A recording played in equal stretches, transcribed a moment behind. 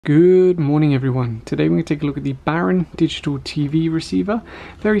Good morning everyone. Today we're going to take a look at the Baron digital TV receiver,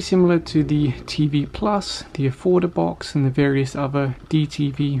 very similar to the TV Plus, the Afforder box and the various other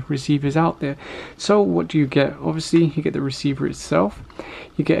DTV receivers out there. So what do you get? Obviously you get the receiver itself,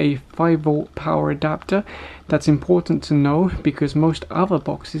 you get a 5-volt power adapter. That's important to know because most other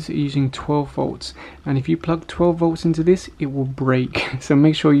boxes are using 12 volts, and if you plug 12 volts into this it will break, so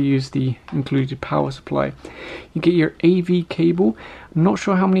make sure you use the included power supply. You get your AV cable. I'm not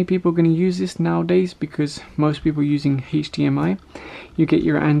sure how many people are going to use this nowadays because most people are using HDMI. You get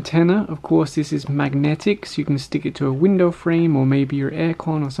your antenna. Of course this is magnetic, so you can stick it to a window frame or maybe your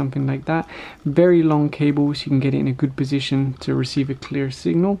aircon or something like that. Very long cable, so you can get it in a good position to receive a clear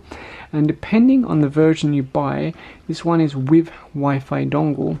signal. And depending on the version you buy, this one is with Wi-Fi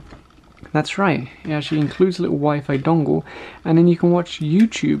dongle. That's right, it actually includes a little Wi-Fi dongle, and then you can watch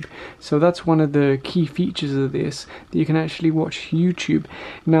YouTube. So that's one of the key features of this, that you can actually watch YouTube.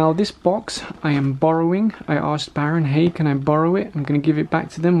 Now this box I am borrowing. I asked Baron, hey, can I borrow it? I'm going to give it back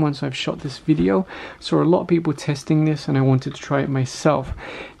to them once I've shot this video. Saw a lot of people testing this and I wanted to try it myself.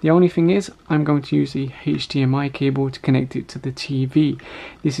 The only thing is I'm going to use a HDMI cable to connect it to the TV.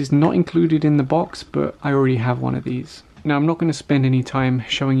 This is not included in the box, but I already have one of these. Now I'm not going to spend any time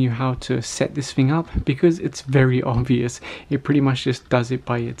showing you how to set this thing up because it's very obvious. It pretty much just does it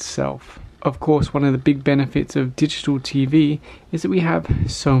by itself. Of course, one of the big benefits of digital TV is that we have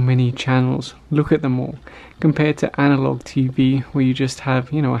so many channels. Look at them all. Compared to analog TV where you just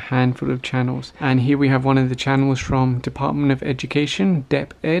have, a handful of channels. And here we have one of the channels from Department of Education,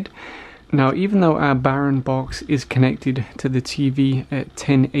 DEP Ed. Now, even though our Baron box is connected to the TV at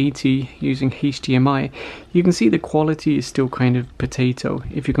 1080 using HDMI, you can see the quality is still kind of potato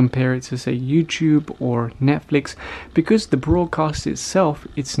if you compare it to, say, YouTube or Netflix, because the broadcast itself,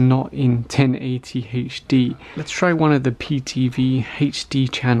 it's not in 1080 HD. Let's try one of the PTV HD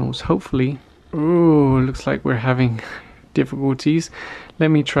channels, hopefully. Ooh, looks like we're having difficulties.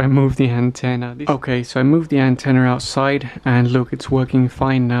 Let me try move the antenna. Okay, so I moved the antenna outside and look, it's working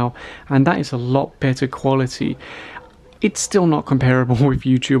fine now, and that is a lot better quality. It's still not comparable with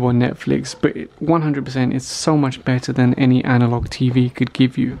YouTube or Netflix, but 100% it's so much better than any analog TV could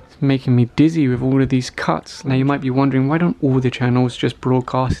give you. It's making me dizzy with all of these cuts. Now you might be wondering, why don't all the channels just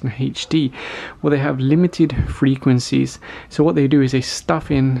broadcast in HD? Well, they have limited frequencies, so what they do is they stuff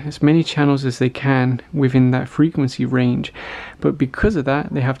in as many channels as they can within that frequency range, but because of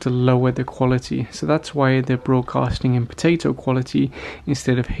that they have to lower the quality, so that's why they're broadcasting in potato quality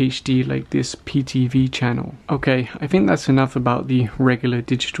instead of HD like this PTV channel. Okay, I think that's enough about the regular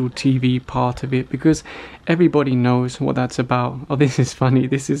digital TV part of it, because everybody knows what that's about. Oh, this is funny.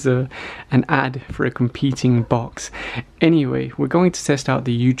 This is an ad for a competing box. Anyway, we're going to test out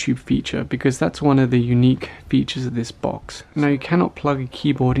the YouTube feature because that's one of the unique features of this box. Now you cannot plug a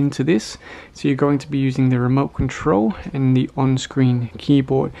keyboard into this, so you're going to be using the remote control and the on-screen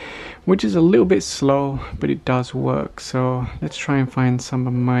keyboard, which is a little bit slow, but it does work. So let's try and find some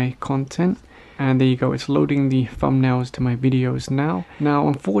of my content. And there you go, it's loading the thumbnails to my videos now. Now,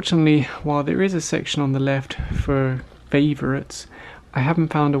 unfortunately, while there is a section on the left for favorites, I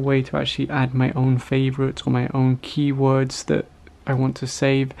haven't found a way to actually add my own favorites or my own keywords that I want to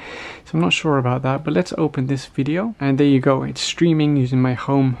save. So I'm not sure about that, but let's open this video. And there you go, it's streaming using my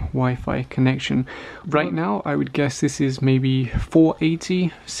home Wi-Fi connection. Right now, I would guess this is maybe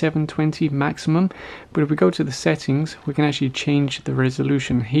 480, 720 maximum. But if we go to the settings, we can actually change the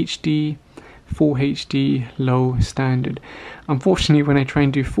resolution, HD, Full HD, low, standard. Unfortunately, when I try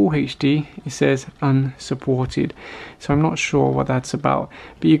and do Full HD, it says unsupported, so I'm not sure what that's about.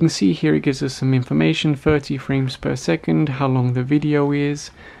 But you can see here it gives us some information, 30 frames per second, how long the video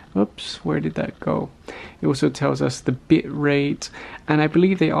is. Oops, where did that go? It also tells us the bit rate, and I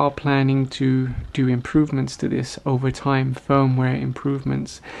believe they are planning to do improvements to this over time, firmware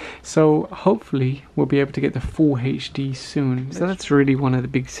improvements. So hopefully we'll be able to get the full HD soon. So that's really one of the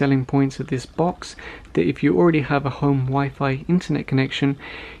big selling points of this box, that if you already have a home Wi-Fi internet connection,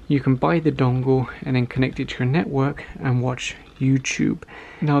 you can buy the dongle and then connect it to your network and watch YouTube.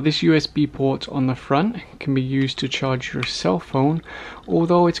 Now this USB port on the front can be used to charge your cell phone,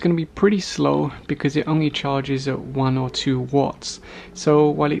 although it's going to be pretty slow because it only charges at 1 or 2 watts. So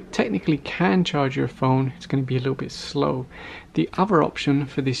while it technically can charge your phone, it's going to be a little bit slow. The other option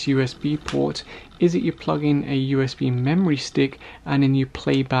for this USB port is that you plug in a USB memory stick and then you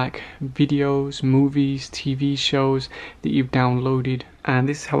play back videos, movies, TV shows that you've downloaded. And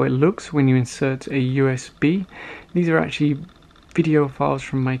this is how it looks when you insert a USB. These are actually video files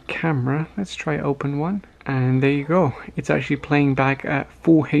from my camera. Let's try open one. And there you go, it's actually playing back at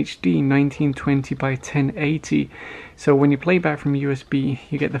full HD 1920 by 1080. So when you play back from USB,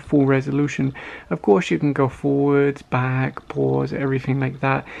 you get the full resolution. Of course you can go forwards, back, pause, everything like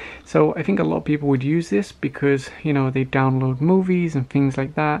that. So I think a lot of people would use this because, you know, they download movies and things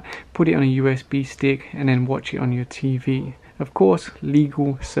like that, put it on a USB stick and then watch it on your TV. Of course,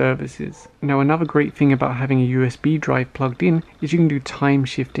 legal services. Now another great thing about having a USB drive plugged in is you can do time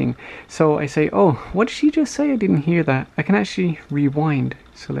shifting. So I say, oh, what did she just say? I didn't hear that. I can actually rewind.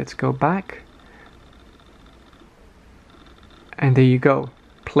 So let's go back. And there you go.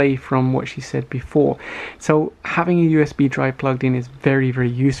 Play from what she said before. So having a USB drive plugged in is very,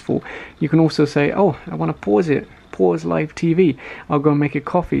 very useful. You can also say, oh, I want to pause it. Pause live TV. I'll go make a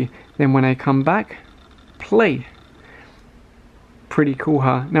coffee. Then when I come back, play. Pretty cool,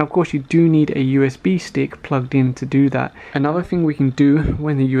 huh? Now of course you do need a USB stick plugged in to do that. Another thing we can do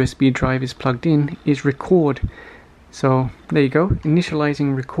when the USB drive is plugged in is record. So there you go,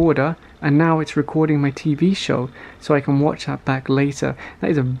 initializing recorder, and now it's recording my TV show, so I can watch that back later. That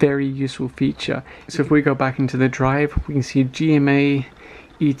is a very useful feature. So if we go back into the drive, we can see GMA,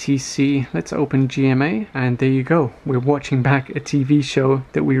 etc. Let's open GMA, and there you go, we're watching back a TV show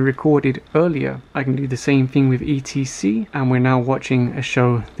that we recorded earlier. I can do the same thing with etc, and we're now watching a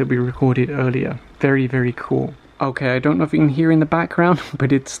show that we recorded earlier. Very, very cool. Okay, I don't know if you can hear in the background,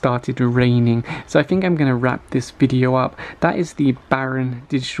 but it started raining. So I think I'm going to wrap this video up. That is the Baron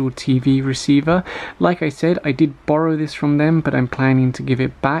digital TV receiver. Like I said, I did borrow this from them, but I'm planning to give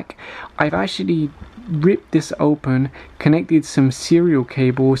it back. I've actually ripped this open, connected some serial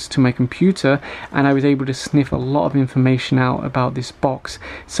cables to my computer, and I was able to sniff a lot of information out about this box.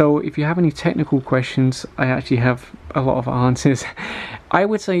 So if you have any technical questions, I actually have a lot of answers. I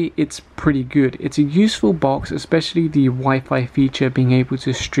would say it's pretty good. It's a useful box, especially the Wi-Fi feature, being able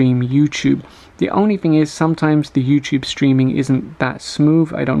to stream YouTube. The only thing is sometimes the YouTube streaming isn't that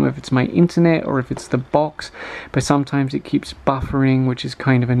smooth. I don't know if it's my internet or if it's the box, but sometimes it keeps buffering, which is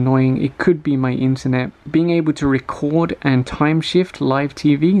kind of annoying. It could be my internet. Being able to record and time shift live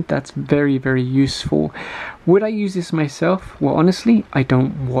TV, that's very, very useful. Would I use this myself? Well, honestly, I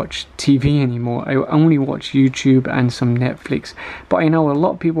don't watch TV anymore. I only watch YouTube and some Netflix. But I know a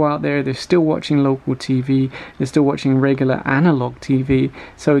lot of people out there, they're still watching local TV, they're still watching regular analog TV,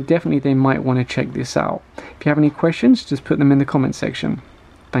 so definitely they might want to check this out. If you have any questions, just put them in the comment section.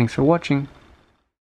 Thanks for watching.